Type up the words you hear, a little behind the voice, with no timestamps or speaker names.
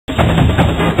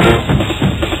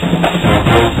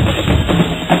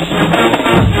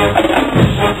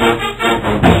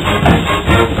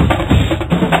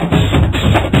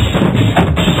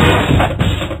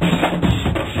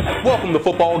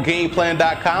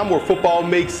Gameplan.com, where football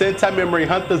makes sense. I'm Memory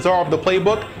Hunt, the czar of the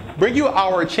playbook. Bring you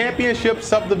our Championship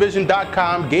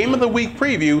Subdivision.com Game of the Week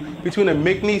preview between the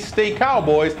McNeese State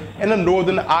Cowboys and the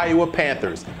Northern Iowa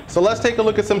Panthers. So let's take a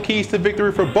look at some keys to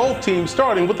victory for both teams,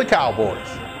 starting with the Cowboys.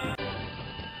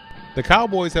 The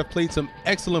Cowboys have played some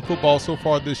excellent football so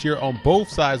far this year on both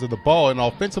sides of the ball, and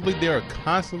offensively they are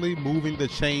constantly moving the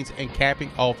chains and capping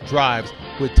off drives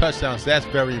with touchdowns. That's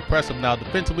very impressive. Now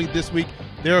defensively this week,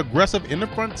 they're aggressive in the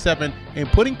front seven and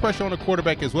putting pressure on the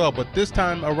quarterback as well. But this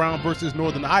time around versus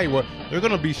Northern Iowa, they're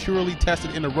going to be surely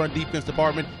tested in the run defense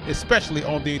department, especially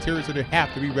on the interior, so they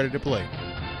have to be ready to play.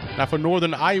 Now for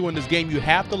Northern Iowa in this game, you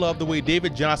have to love the way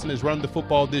David Johnson has run the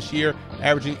football this year,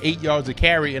 averaging 8 yards a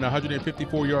carry and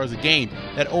 154 yards a game.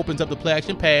 That opens up the play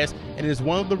action pass, and it is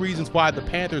one of the reasons why the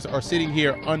Panthers are sitting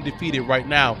here undefeated right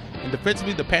now. And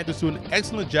defensively, the Panthers do an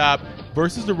excellent job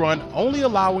versus the run, only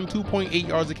allowing 2.8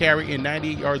 yards a carry and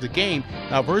 98 yards a game.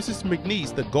 Now versus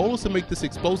McNeese, the goal is to make this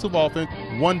explosive offense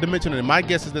one-dimensional, and my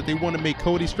guess is that they want to make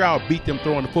Cody Stroud beat them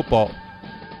throwing the football.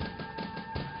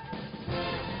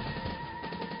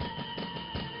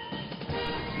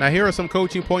 Now here are some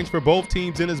coaching points for both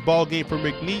teams in this ball game. For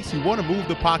McNeese, you want to move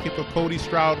the pocket for Cody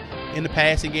Stroud in the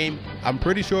passing game. I'm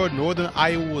pretty sure Northern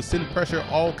Iowa will send pressure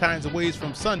all kinds of ways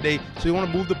from Sunday, so you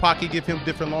want to move the pocket, give him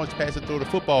different launch pads to throw the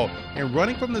football. And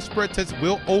running from the spread test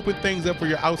will open things up for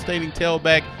your outstanding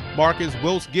tailback, Marcus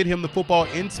Wilkes. Get him the football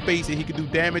in space and he can do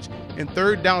damage. And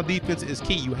third down defense is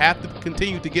key. You have to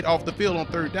continue to get off the field on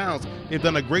third downs. They've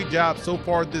done a great job so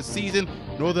far this season.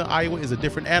 Northern Iowa is a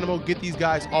different animal. Get these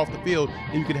guys off the field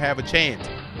and you can have a chance.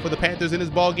 For the Panthers in this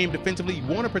ball game, defensively, you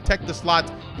want to protect the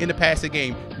slots in the passing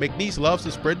game. McNeese loves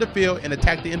to spread the field and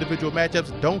attack the individual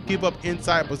matchups. Don't give up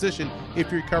inside position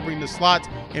if you're covering the slots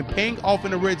and paying off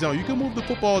in the red zone. You can move the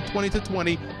football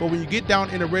 20-20, but when you get down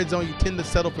in the red zone, you tend to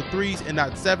settle for threes and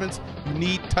not sevens. You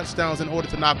need touchdowns in order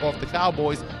to knock off the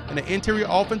Cowboys. And the interior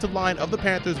offensive line of the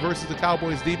Panthers versus the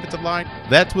Cowboys defensive line,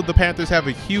 that's where the Panthers have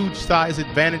a huge size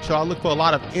advantage. So I look for a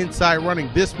lot of inside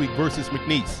running this week versus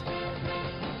McNeese.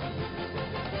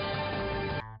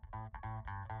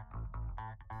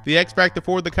 The X factor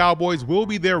for the Cowboys will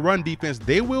be their run defense.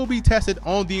 They will be tested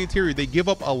on the interior. They give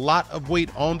up a lot of weight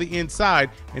on the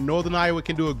inside, and Northern Iowa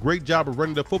can do a great job of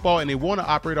running the football, and they want to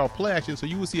operate off play action, so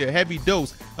you will see a heavy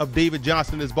dose of David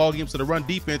Johnson in this ballgame, so the run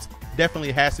defense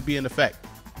definitely has to be in effect.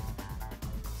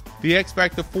 The X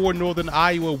factor for Northern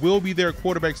Iowa will be their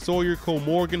quarterback Sawyer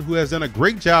Morgan, who has done a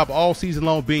great job all season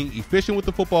long being efficient with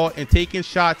the football and taking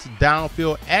shots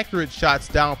downfield, accurate shots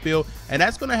downfield, and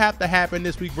that's going to have to happen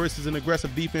this week versus an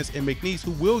aggressive defense in McNeese,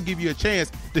 who will give you a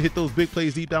chance to hit those big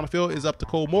plays deep down the field. Is up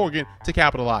to Morgan to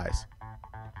capitalize.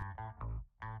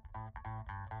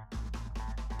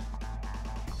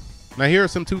 Now here are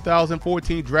some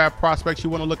 2014 draft prospects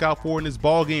you want to look out for in this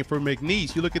ball game. For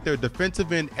McNeese, you look at their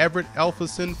defensive end, Everett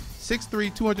Elfison,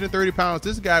 6'3", 230 pounds.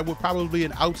 This guy would probably be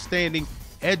an outstanding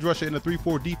edge rusher in the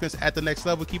 3-4 defense at the next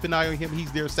level. Keep an eye on him.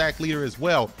 He's their sack leader as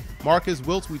well. Marcus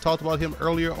Wilkes, we talked about him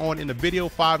earlier on in the video,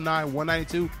 5'9",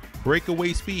 192,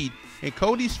 breakaway speed. And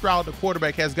Cody Stroud, the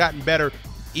quarterback, has gotten better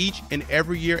each and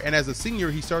every year, and as a senior,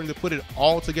 he's starting to put it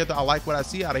all together. I like what I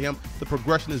see out of him. The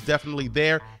progression is definitely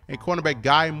there, and cornerback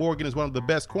Guy Morgan is one of the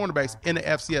best cornerbacks in the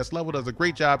FCS level, does a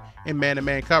great job in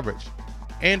man-to-man coverage.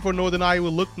 And for Northern Iowa,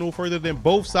 look no further than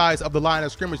both sides of the line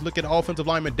of scrimmage. Look at offensive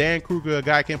lineman Dan Kruger, a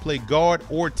guy can play guard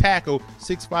or tackle,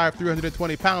 6'5",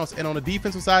 320 pounds. And on the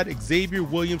defensive side, Xavier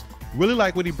Williams, really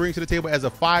like what he brings to the table as a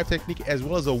 5 technique as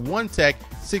well as a 1 tech,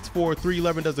 6'4",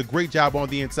 311, does a great job on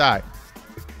the inside.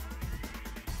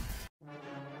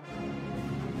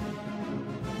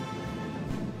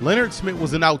 Leonard Smith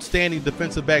was an outstanding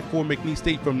defensive back for McNeese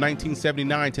State from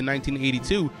 1979 to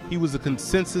 1982. He was a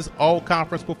consensus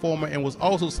all-conference performer and was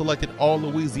also selected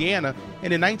All-Louisiana,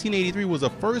 and in 1983 was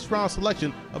a first-round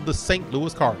selection of the St.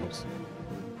 Louis Cardinals.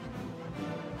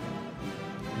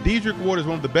 Dedrick Ward is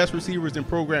one of the best receivers in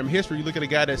program history. You look at a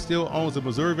guy that still owns the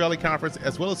Missouri Valley Conference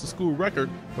as well as the school record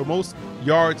for most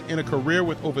yards in a career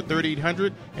with over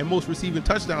 3,800 and most receiving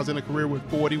touchdowns in a career with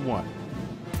 41.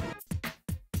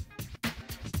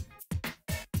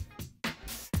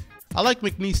 I like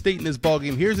McNeese State in this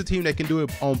ballgame. Here's a team that can do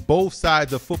it on both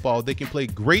sides of football. They can play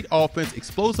great offense,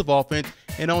 explosive offense,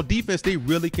 and on defense, they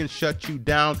really can shut you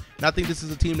down. And I think this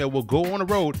is a team that will go on the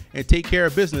road and take care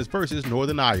of business versus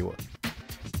Northern Iowa.